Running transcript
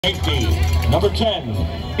Safety, number 10,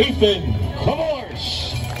 Ethan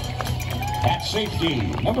Cavorse. At safety,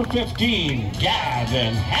 number 15,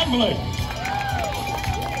 Gavin Hamlin.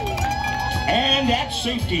 And at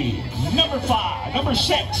safety, number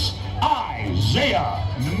 6, Isaiah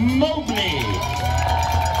Mobley.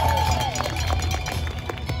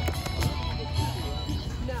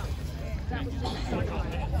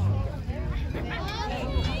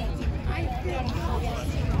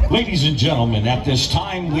 Ladies and gentlemen, at this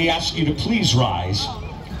time, we ask you to please rise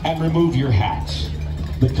and remove your hats.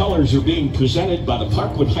 The colors are being presented by the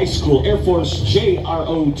Parkwood High School Air Force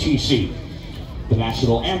JROTC. The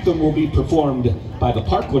national anthem will be performed by the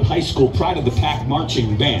Parkwood High School Pride of the Pack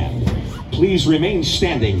Marching Band. Please remain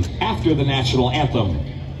standing after the national anthem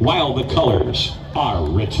while the colors are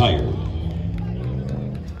retired.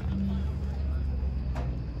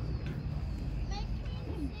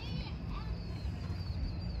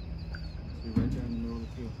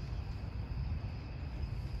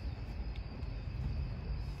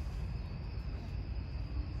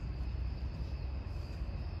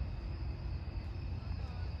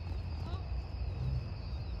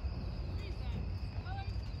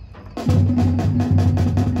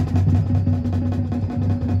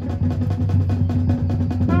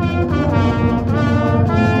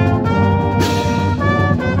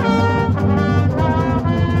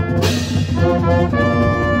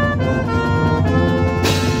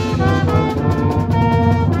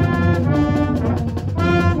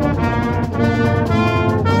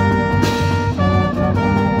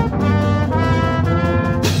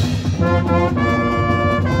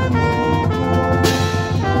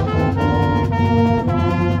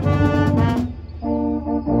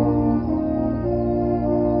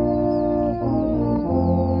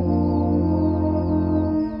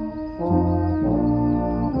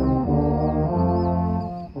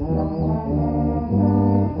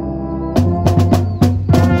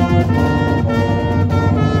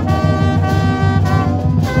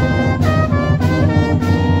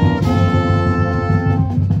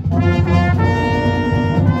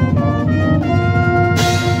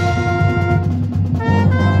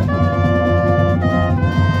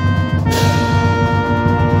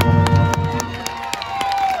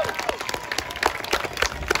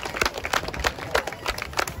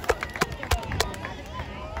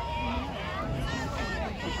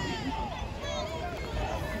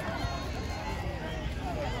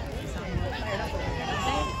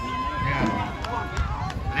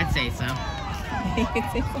 I'd say so.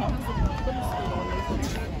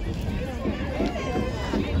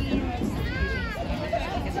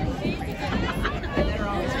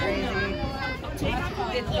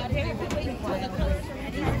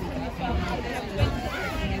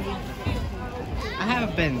 I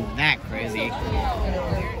haven't been that crazy.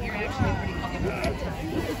 You're actually pretty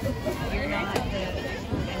comfortable. You're not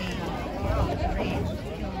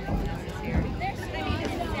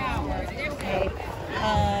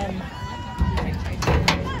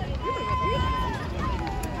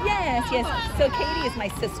Yes. So Katie is my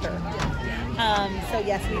sister. So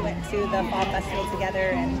yes, we went to the fall festival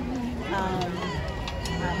together, and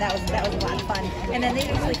that was a lot of fun. And then they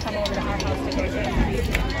usually come over to our house to go to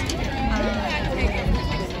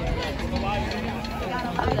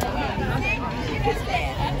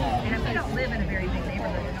and we don't live in a very big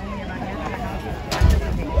neighborhood, and only about half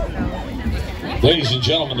of the houses. Ladies and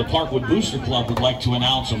gentlemen, the Parkwood Booster Club would like to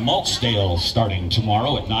announce a malt sale starting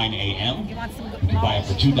tomorrow at 9 a.m. You can buy it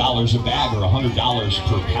for $2 a bag or $100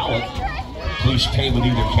 per pallet. Please pay with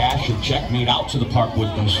either cash or check made out to the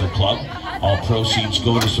Parkwood Booster Club. All proceeds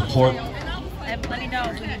go to support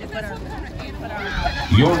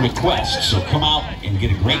your request. So come out and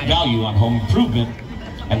get a great value on home improvement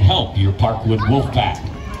and help your Parkwood Wolfpack.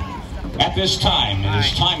 At this time, it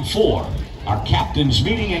is time for our captain's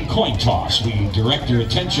meeting and coin toss. We direct your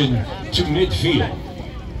attention to midfield.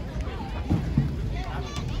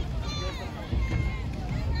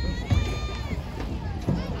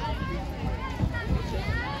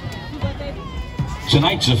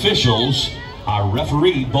 Tonight's officials are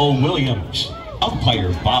referee Bo Williams,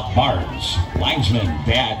 umpire Bob Barnes, linesman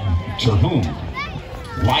Bad Terhune,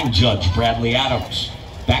 line judge Bradley Adams,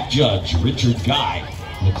 back judge Richard Guy.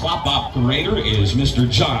 The clock operator is Mr.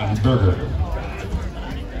 John Berger.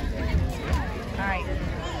 All right.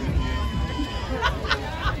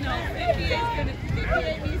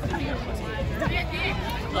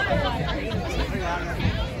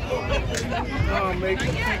 Oh, make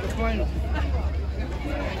it take the final.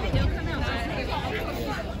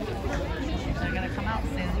 They're gonna come out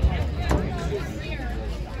soon.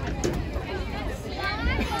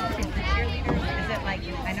 Is it like,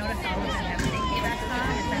 I noticed all of them have safety vests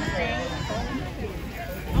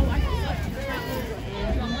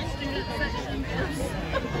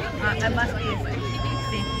It must be a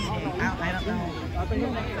safety. I don't know.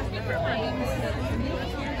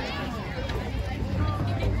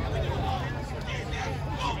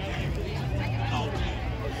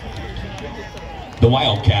 The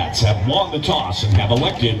Wildcats have won the toss and have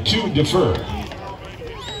elected to defer. All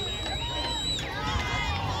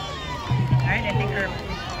right, I think we're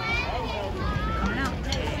coming out.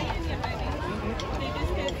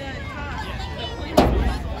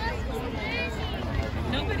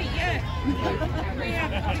 Nobody yet. Yeah,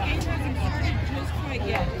 the game hasn't started just quite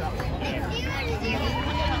yet.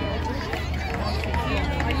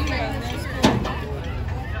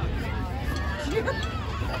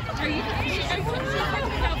 Are you ready? I want to talk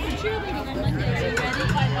about for cheerleading on Monday. Are you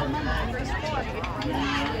ready? On Monday, first sport.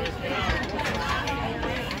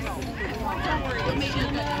 Don't worry, we'll make it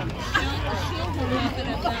she'll hold off at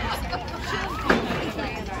a she'll come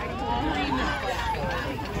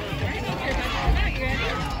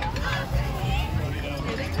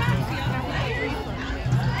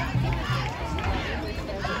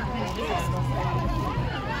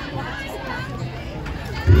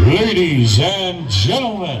Ladies and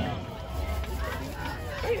gentlemen,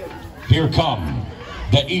 here come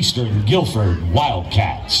the Eastern Guilford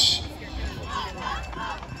Wildcats.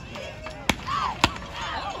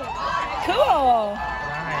 Cool.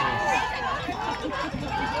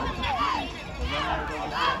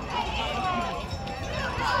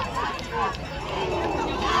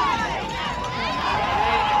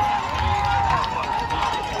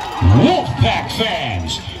 Wolfpack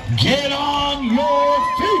fans, get on your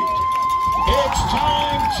feet. It's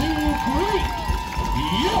time to greet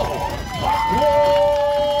your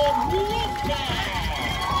Parkwood Wolfpack.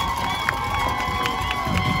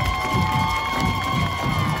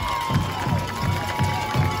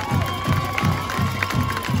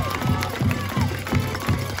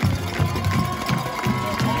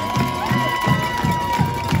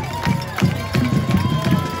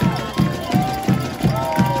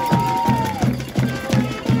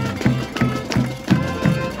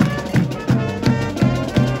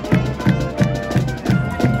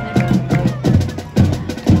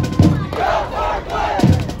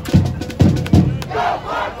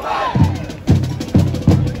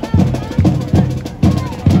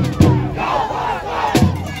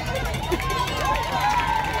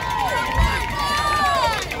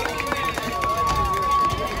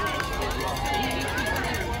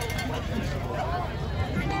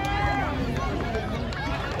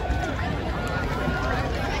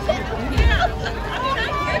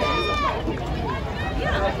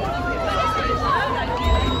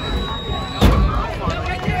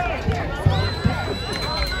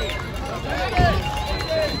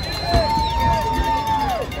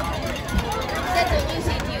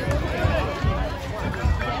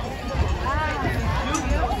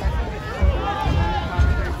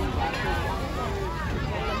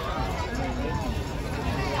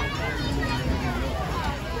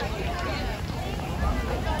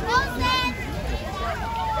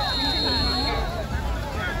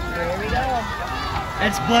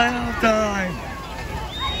 It's playoff time.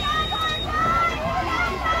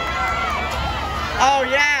 Oh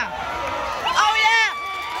yeah. Oh yeah.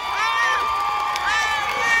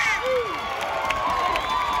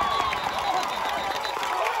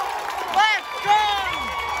 Let's go.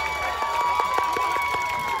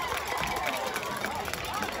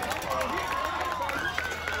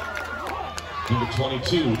 Number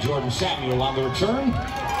 22, Jordan Samuel on the return.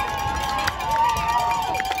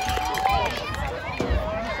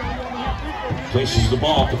 Places the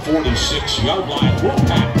ball at the 46-yard line.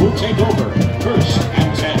 Wolfpack will take over. First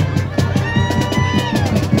and 10.